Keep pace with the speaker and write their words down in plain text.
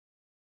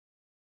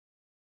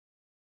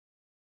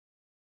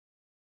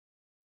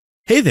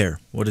Hey there,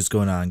 what is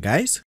going on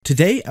guys?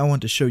 Today I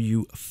want to show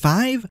you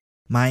 5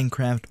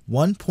 Minecraft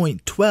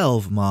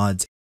 1.12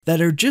 mods that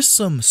are just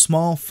some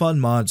small fun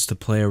mods to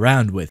play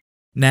around with.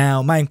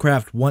 Now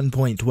Minecraft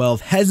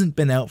 1.12 hasn't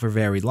been out for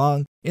very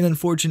long, and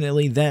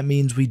unfortunately that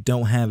means we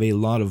don't have a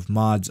lot of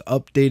mods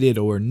updated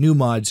or new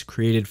mods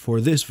created for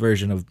this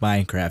version of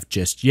Minecraft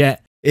just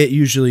yet. It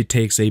usually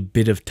takes a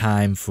bit of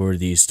time for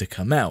these to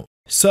come out.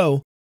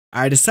 So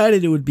I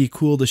decided it would be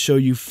cool to show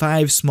you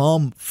 5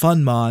 small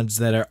fun mods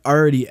that are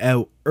already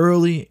out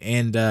early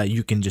and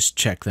you can just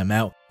check them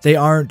out. They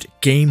aren't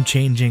game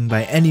changing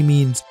by any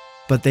means,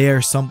 but they are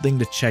something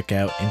to check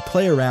out and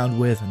play around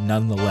with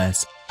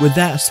nonetheless. With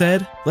that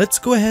said, let's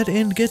go ahead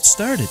and get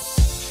started.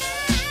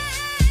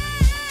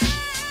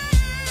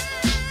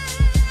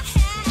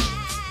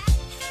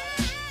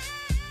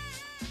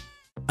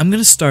 I'm going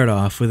to start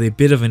off with a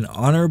bit of an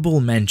honorable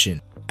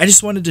mention. I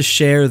just wanted to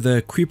share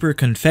the Creeper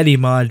Confetti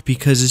mod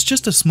because it's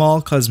just a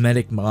small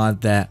cosmetic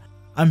mod that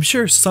I'm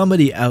sure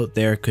somebody out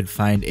there could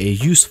find a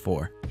use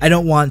for. I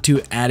don't want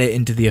to add it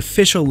into the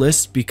official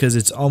list because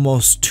it's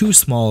almost too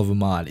small of a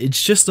mod.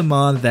 It's just a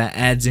mod that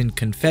adds in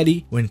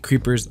confetti when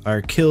creepers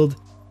are killed.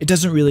 It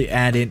doesn't really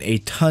add in a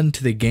ton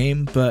to the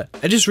game, but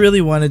I just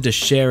really wanted to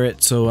share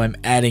it, so I'm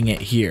adding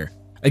it here.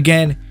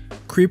 Again,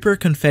 Creeper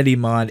Confetti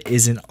mod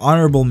is an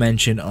honorable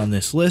mention on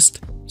this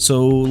list,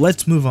 so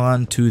let's move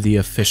on to the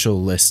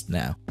official list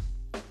now.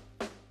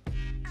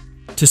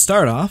 To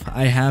start off,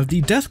 I have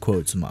the Death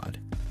Quotes mod.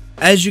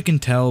 As you can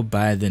tell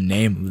by the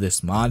name of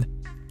this mod,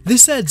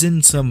 this adds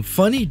in some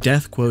funny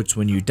death quotes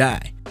when you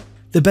die.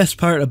 The best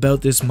part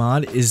about this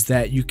mod is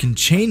that you can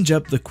change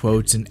up the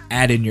quotes and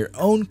add in your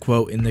own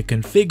quote in the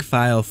config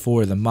file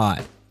for the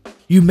mod.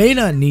 You may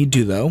not need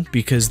to though,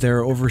 because there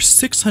are over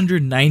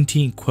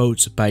 619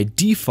 quotes by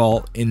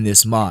default in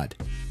this mod.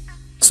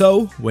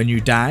 So when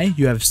you die,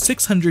 you have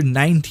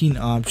 619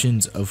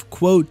 options of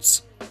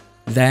quotes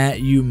that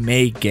you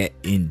may get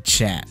in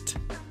chat.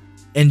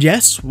 And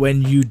yes,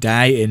 when you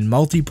die in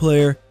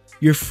multiplayer,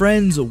 your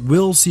friends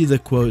will see the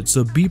quote,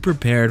 so be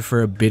prepared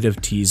for a bit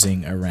of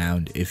teasing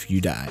around if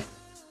you die.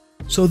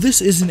 So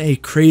this isn't a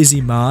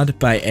crazy mod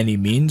by any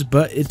means,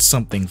 but it's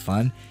something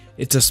fun.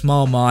 It's a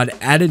small mod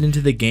added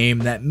into the game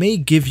that may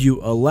give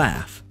you a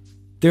laugh.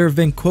 There have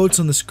been quotes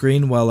on the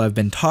screen while I've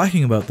been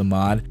talking about the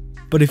mod,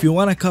 but if you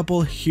want a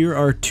couple, here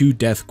are 2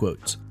 death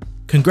quotes.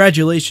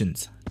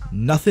 Congratulations,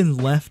 nothing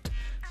left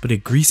but a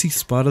greasy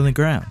spot on the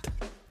ground.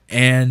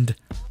 And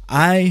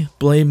I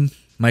blame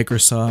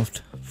Microsoft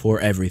for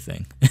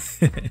everything.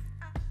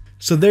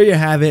 So there you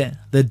have it,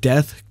 the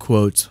Death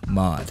Quotes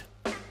mod.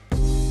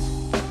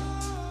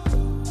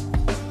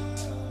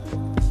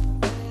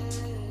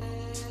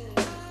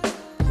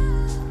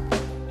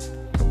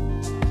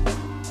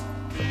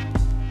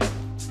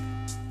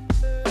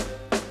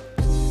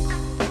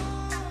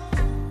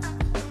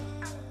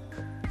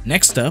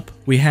 Next up,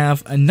 we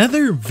have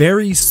another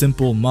very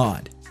simple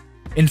mod.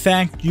 In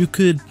fact, you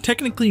could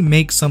technically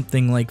make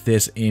something like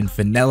this in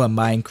vanilla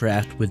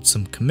Minecraft with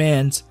some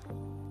commands,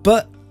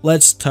 but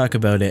let's talk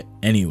about it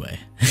anyway.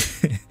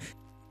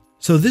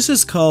 So this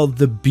is called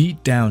the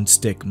Beatdown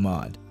Stick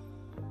mod.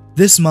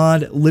 This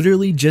mod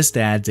literally just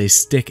adds a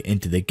stick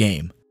into the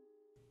game.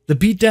 The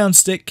Beatdown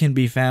Stick can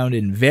be found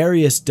in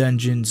various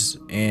dungeons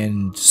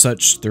and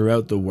such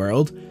throughout the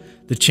world.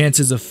 The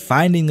chances of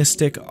finding the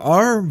stick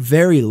are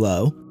very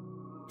low.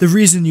 The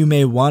reason you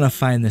may want to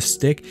find this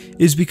stick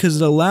is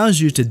because it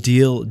allows you to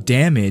deal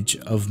damage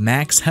of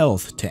max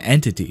health to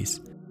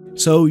entities,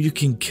 so you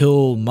can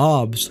kill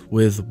mobs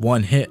with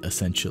one hit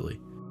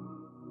essentially.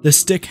 The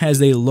stick has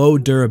a low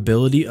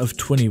durability of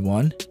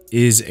 21,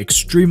 is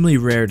extremely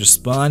rare to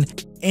spawn,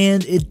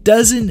 and it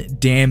doesn't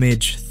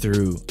damage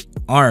through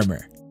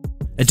armor.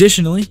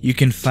 Additionally, you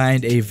can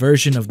find a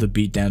version of the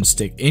Beatdown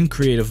Stick in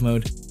creative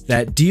mode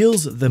that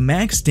deals the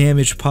max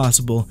damage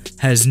possible,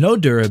 has no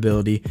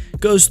durability,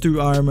 goes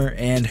through armor,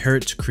 and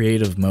hurts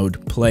creative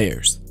mode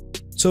players.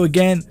 So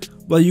again,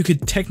 while you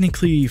could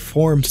technically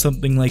form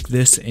something like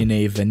this in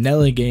a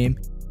vanilla game,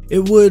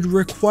 it would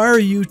require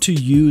you to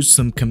use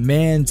some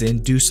commands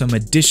and do some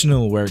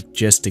additional work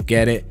just to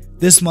get it.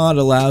 This mod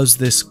allows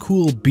this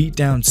cool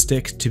Beatdown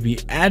Stick to be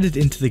added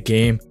into the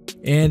game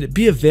and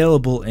be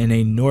available in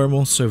a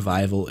normal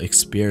survival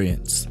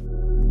experience.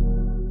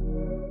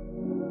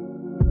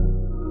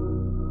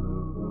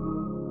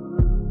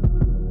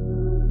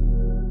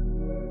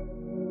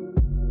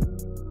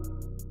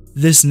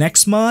 This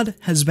next mod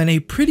has been a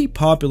pretty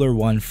popular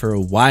one for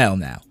a while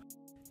now.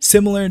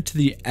 Similar to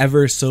the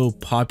ever so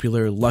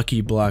popular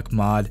Lucky Block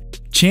mod,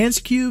 chance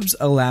cubes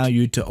allow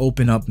you to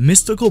open up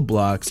mystical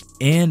blocks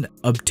and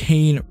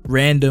obtain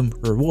random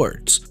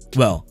rewards.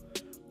 Well,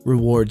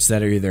 rewards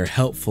that are either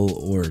helpful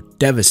or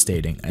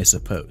devastating, I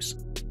suppose.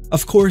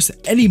 Of course,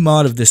 any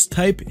mod of this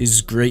type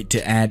is great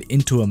to add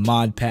into a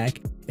mod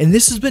pack, and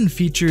this has been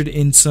featured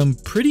in some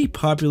pretty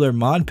popular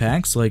mod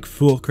packs like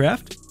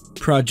Foolcraft,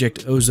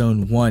 Project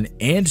Ozone 1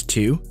 and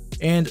 2,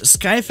 and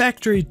Sky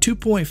Factory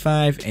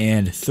 2.5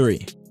 and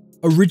 3.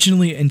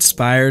 Originally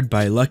inspired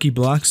by Lucky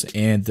Blocks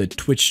and the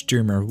Twitch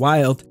streamer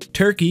Wild,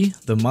 Turkey,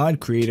 the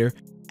mod creator,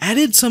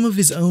 added some of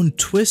his own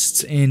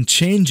twists and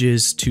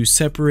changes to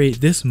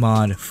separate this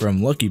mod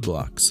from Lucky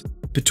Blocks.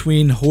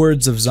 Between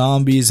hordes of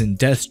zombies and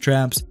death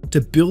traps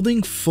to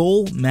building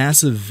full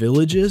massive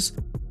villages,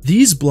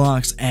 these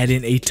blocks add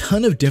in a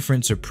ton of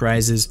different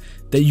surprises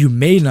that you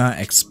may not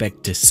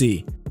expect to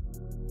see.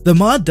 The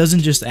mod doesn't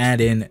just add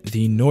in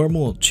the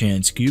normal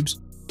chance cubes,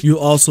 you'll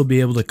also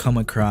be able to come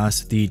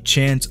across the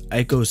chance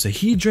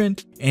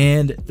icosahedron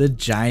and the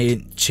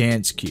giant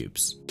chance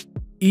cubes,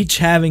 each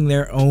having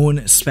their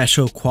own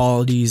special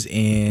qualities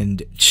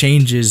and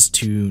changes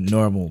to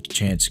normal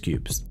chance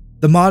cubes.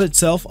 The mod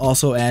itself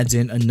also adds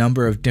in a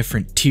number of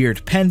different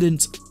tiered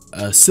pendants,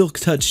 a Silk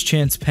Touch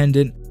chance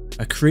pendant,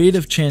 a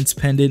creative chance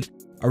pendant,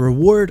 a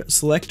reward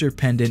selector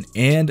pendant,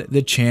 and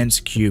the chance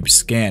cube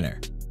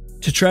scanner.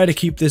 To try to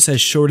keep this as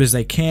short as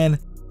I can,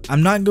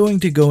 I'm not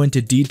going to go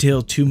into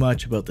detail too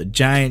much about the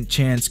giant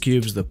chance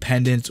cubes, the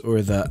pendants,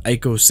 or the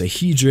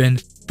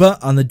icosahedron,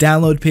 but on the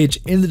download page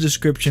in the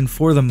description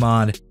for the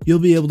mod, you'll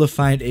be able to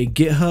find a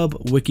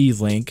GitHub wiki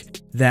link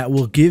that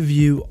will give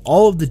you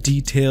all of the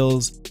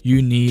details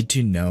you need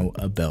to know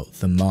about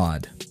the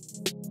mod.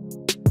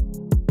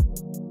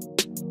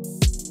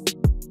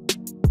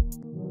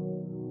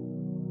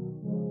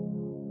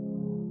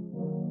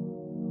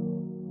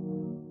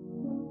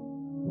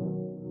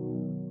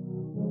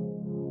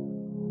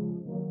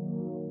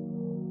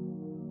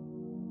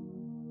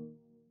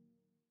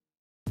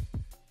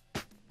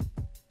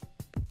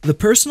 The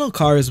Personal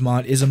Cars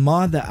mod is a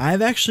mod that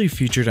I've actually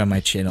featured on my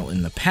channel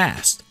in the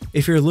past.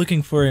 If you're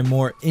looking for a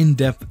more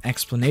in-depth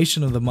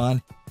explanation of the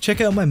mod, check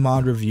out my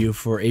mod review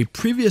for a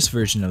previous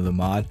version of the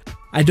mod.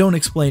 I don't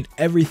explain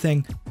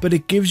everything, but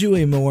it gives you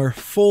a more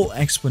full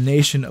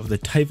explanation of the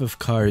type of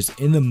cars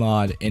in the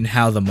mod and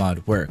how the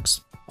mod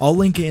works. I'll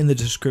link it in the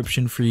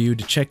description for you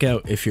to check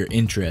out if you're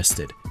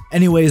interested.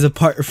 Anyways,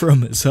 apart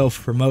from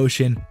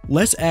self-promotion,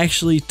 let's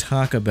actually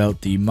talk about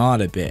the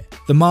mod a bit.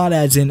 The mod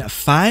adds in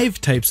 5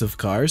 types of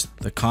cars: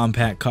 the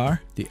compact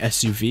car, the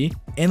SUV,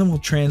 animal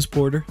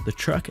transporter, the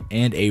truck,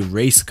 and a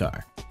race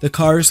car. The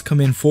cars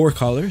come in 4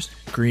 colors: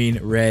 green,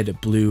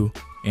 red, blue,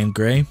 and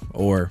gray,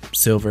 or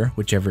silver,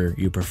 whichever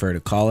you prefer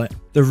to call it.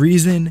 The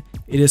reason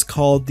it is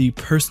called the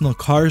Personal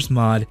Cars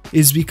mod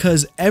is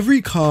because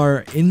every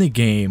car in the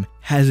game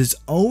has its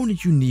own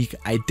unique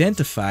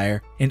identifier,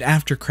 and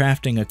after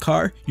crafting a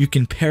car, you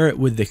can pair it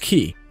with the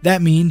key.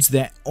 That means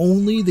that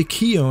only the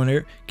key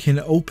owner can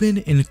open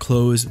and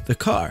close the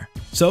car.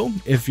 So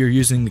if you're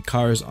using the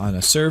cars on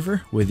a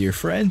server with your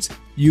friends,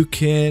 you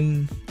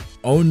can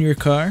own your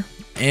car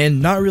and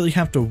not really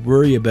have to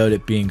worry about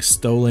it being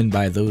stolen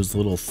by those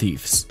little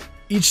thieves.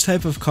 Each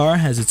type of car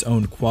has its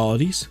own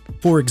qualities.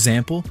 For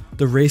example,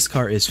 the race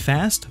car is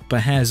fast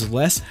but has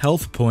less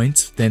health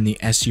points than the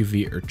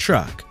SUV or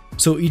truck.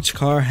 So each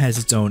car has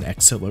its own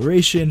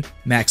acceleration,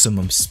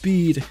 maximum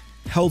speed,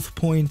 health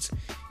points,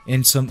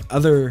 and some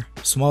other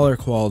smaller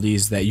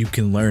qualities that you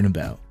can learn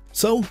about.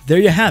 So there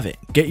you have it.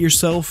 Get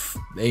yourself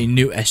a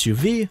new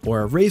SUV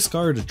or a race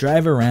car to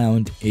drive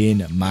around in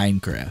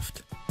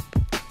Minecraft.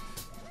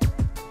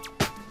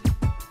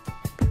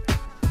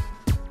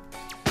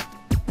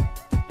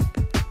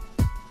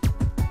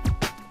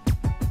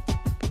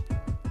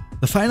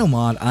 The final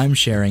mod I'm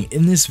sharing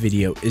in this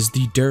video is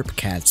the Derp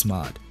Cats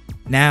mod.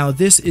 Now,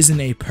 this isn't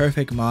a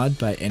perfect mod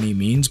by any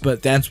means,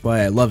 but that's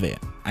why I love it.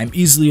 I'm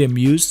easily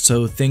amused,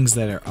 so things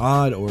that are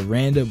odd or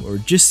random or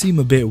just seem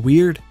a bit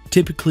weird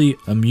typically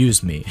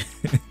amuse me.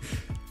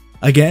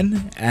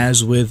 Again,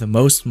 as with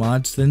most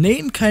mods, the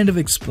name kind of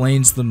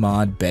explains the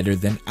mod better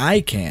than I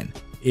can.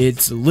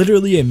 It's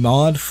literally a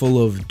mod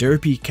full of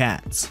derpy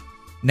cats.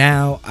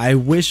 Now, I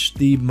wish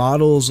the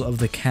models of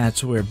the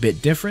cats were a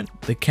bit different.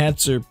 The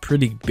cats are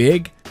pretty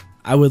big.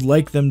 I would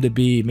like them to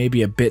be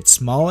maybe a bit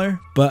smaller,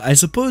 but I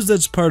suppose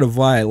that's part of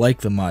why I like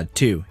the mod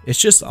too. It's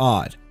just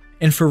odd.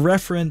 And for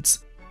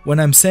reference, when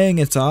I'm saying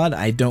it's odd,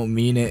 I don't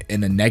mean it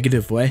in a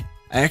negative way.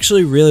 I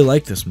actually really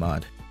like this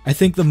mod. I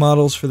think the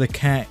models for the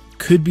cat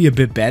could be a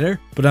bit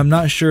better, but I'm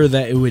not sure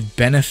that it would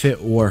benefit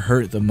or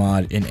hurt the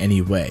mod in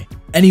any way.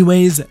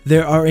 Anyways,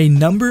 there are a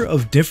number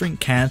of different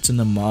cats in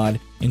the mod,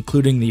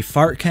 including the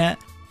fart cat,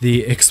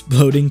 the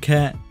exploding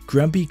cat,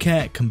 grumpy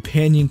cat,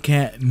 companion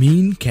cat,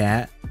 mean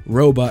cat,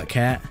 robot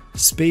cat,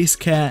 space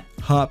cat,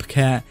 hop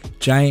cat,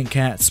 giant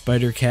cat,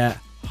 spider cat,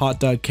 hot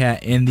dog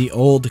cat, and the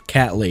old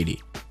cat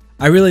lady.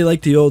 I really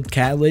like the old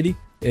cat lady.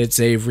 It's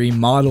a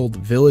remodeled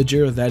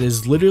villager that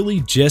is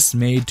literally just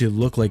made to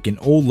look like an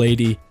old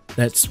lady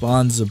that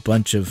spawns a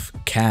bunch of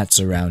cats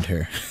around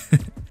her.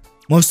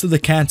 Most of the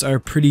cats are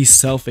pretty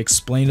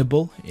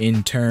self-explainable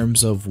in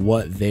terms of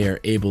what they are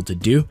able to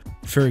do.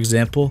 For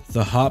example,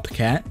 the hop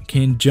cat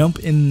can jump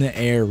in the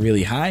air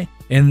really high,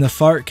 and the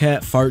fart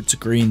cat farts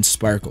green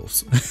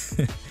sparkles.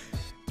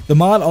 The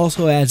mod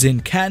also adds in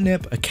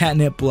catnip, a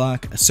catnip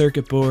block, a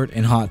circuit board,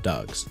 and hot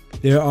dogs.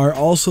 There are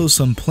also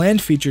some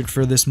planned featured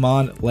for this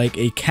mod, like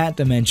a cat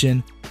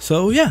dimension.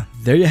 So yeah,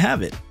 there you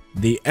have it.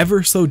 The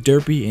ever so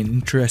derpy and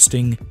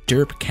interesting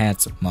Derp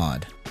Cats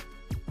mod.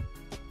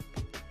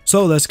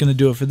 So that's going to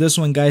do it for this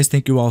one, guys.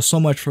 Thank you all so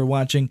much for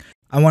watching.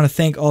 I want to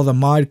thank all the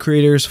mod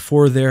creators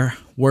for their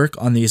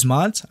work on these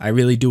mods. I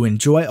really do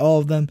enjoy all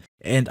of them,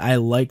 and I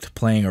liked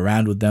playing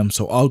around with them,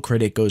 so all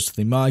credit goes to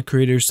the mod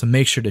creators, so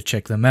make sure to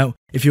check them out.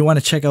 If you want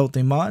to check out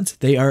the mods,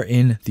 they are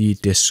in the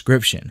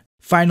description.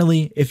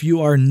 Finally, if you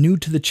are new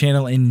to the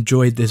channel and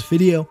enjoyed this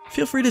video,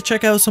 feel free to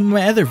check out some of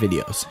my other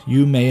videos.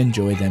 You may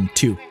enjoy them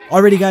too.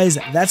 Alrighty guys,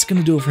 that's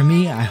going to do it for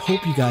me. I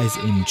hope you guys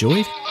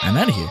enjoyed. I'm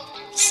out of here.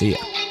 See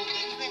ya.